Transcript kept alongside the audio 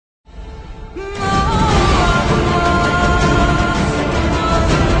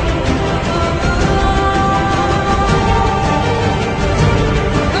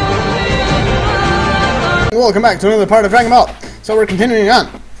welcome back to another part of Dragon Ball. So we're continuing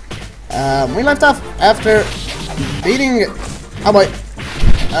on. We left off after beating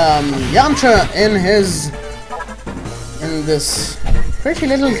Yamcha in this pretty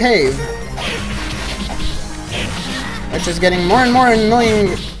little cave, which is getting more and more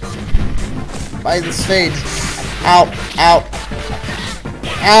annoying by the stage. Ow, ow,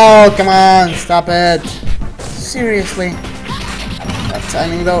 ow! Come on, stop it! Seriously, that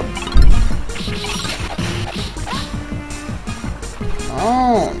timing though.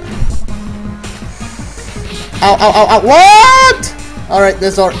 Oh. Ow, ow, ow, ow. What? Alright,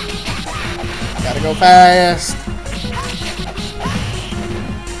 this door. Gotta go fast.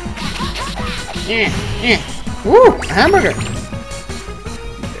 Woo, a hamburger.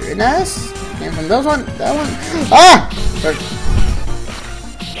 Very nice. Came from those one, that one. Ah!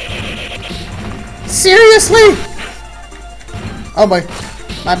 Seriously? Oh boy.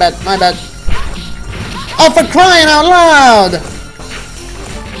 My bad, my bad. Oh, for crying out loud!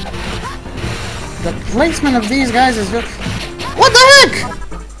 The placement of these guys is just... What the heck?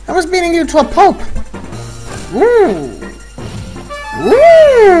 I was beating you to a pulp. Ooh.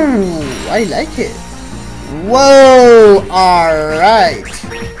 Ooh. I like it. Whoa. Alright.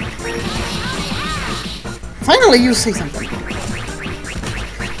 Finally you say something.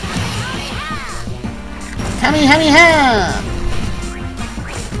 Kamehameha!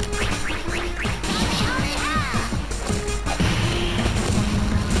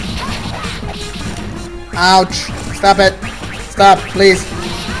 Ouch! Stop it! Stop, please!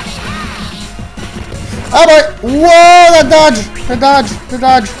 Oh boy! Whoa! The dodge! The dodge! The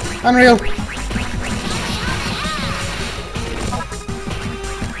dodge! Unreal!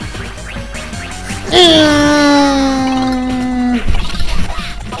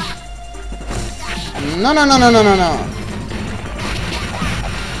 No, no, no, no, no, no, no!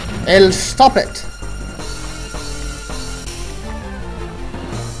 I'll stop it!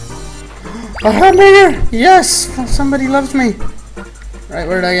 A hamburger! Yes! Somebody loves me! Right,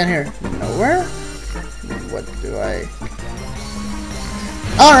 where did I get here? Nowhere? What do I...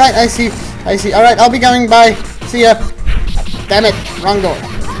 Alright, I see. I see. Alright, I'll be going. Bye. See ya. Damn it. Wrong door.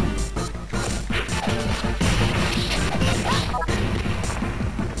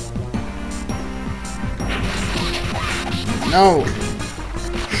 No.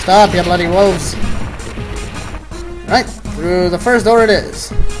 Stop, you bloody wolves. Right, through the first door it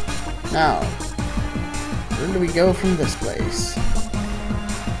is. Now, where do we go from this place?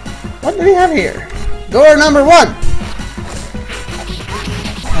 What do we have here? Door number 1!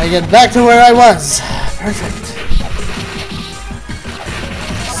 I get back to where I was. Perfect.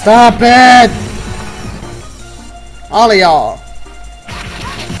 Stop it! All of y'all.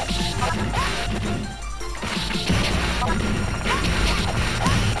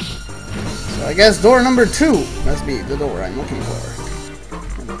 So I guess door number 2 must be the door I'm looking for.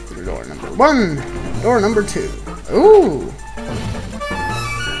 Door number 1, door number 2. Ooh!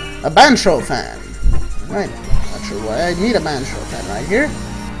 A Bancho fan. Right, not sure why I need a Bancho fan right here.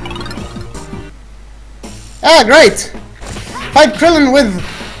 Ah, great! Fight Krillin with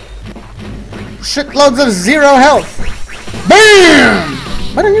shitloads of 0 health. BAM!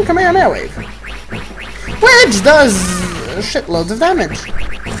 But a new Kamehameha wave, which does shitloads of damage.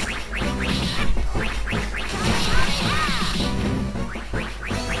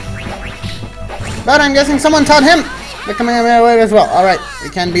 But I'm guessing someone taught him the Kamehameha wave as well. Alright, we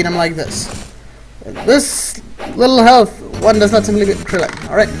can beat him like this. With this little health, one does not simply beat Krillin.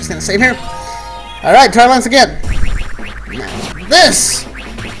 Alright, I'm just gonna save here. Alright, try once again. Now, this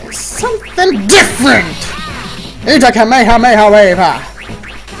is something different! Ita Kamehameha wave!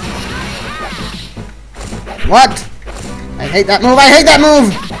 What? I hate that move, I hate that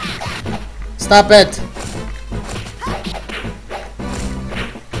move! Stop it.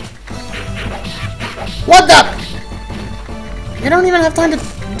 What the? You don't even have time to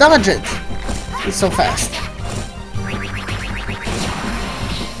dodge it. It's so fast.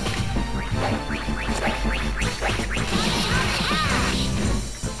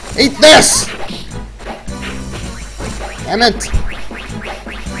 Eat this! Damn it.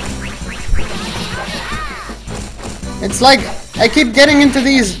 It's like I keep getting into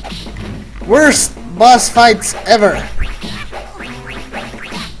these worst boss fights ever.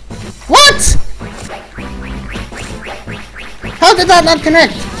 What? How did that not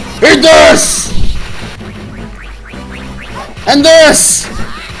connect? Eat this! And this!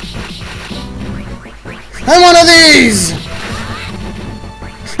 And one of these!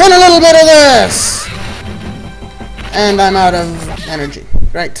 And a little bit of this! And I'm out of energy.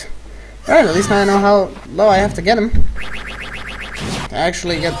 Right. Alright, at least now I know how low I have to get him. To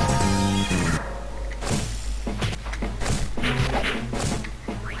actually get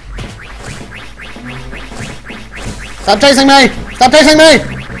Stop chasing me! Stop chasing me!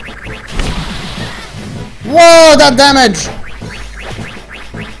 Whoa, that damage!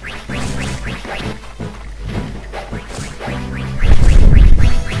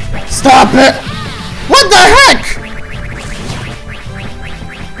 Stop it! What the heck?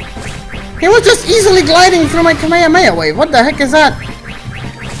 He was just easily gliding through my Kamehameha wave. What the heck is that?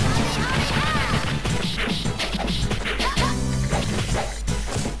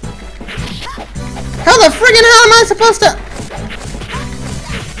 How the friggin' hell am I supposed to...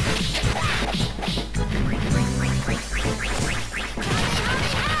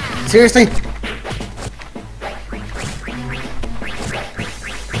 Seriously?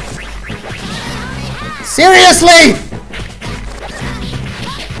 Seriously?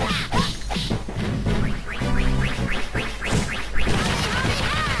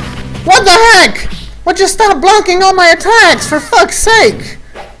 What the heck? Would you stop blocking all my attacks, for fuck's sake?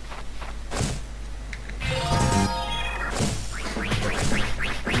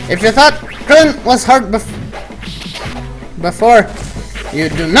 If you thought Krillin was hard before, you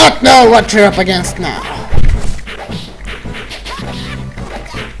do not know what you're up against now.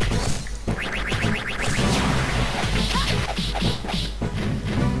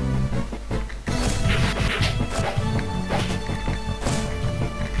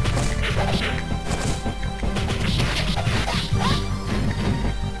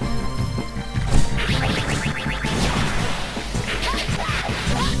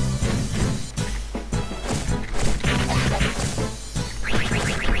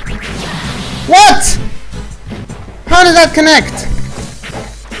 What? How did that connect?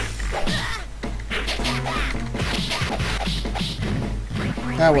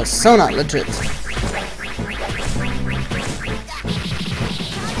 That was so not legit.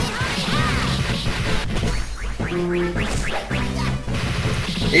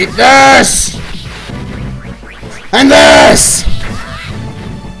 Eat this! And this!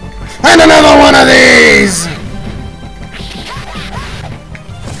 And another one of these!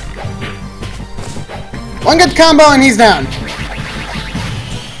 One good combo and he's down.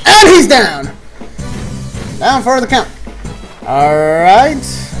 And he's down! Down for the count. Alright.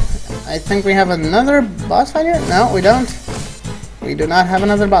 I think we have another boss fight here? No, we don't. We do not have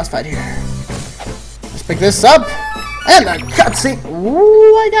another boss fight here. Let's pick this up. And a cutscene.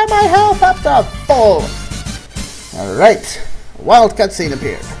 Ooh, I got my health up to full. Alright. A wild cutscene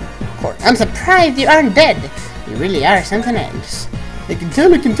appeared. I'm surprised you aren't dead. You really are something else. I can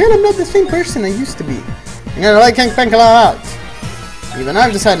tell I'm not the same person I used to be. I'm gonna let King Piccolo out. Even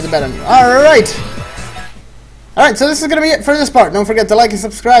I've decided to bet on you. Alright! Alright, so this is gonna be it for this part. Don't forget to like and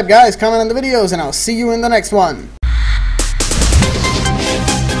subscribe, guys. Comment on the videos, and I'll see you in the next one.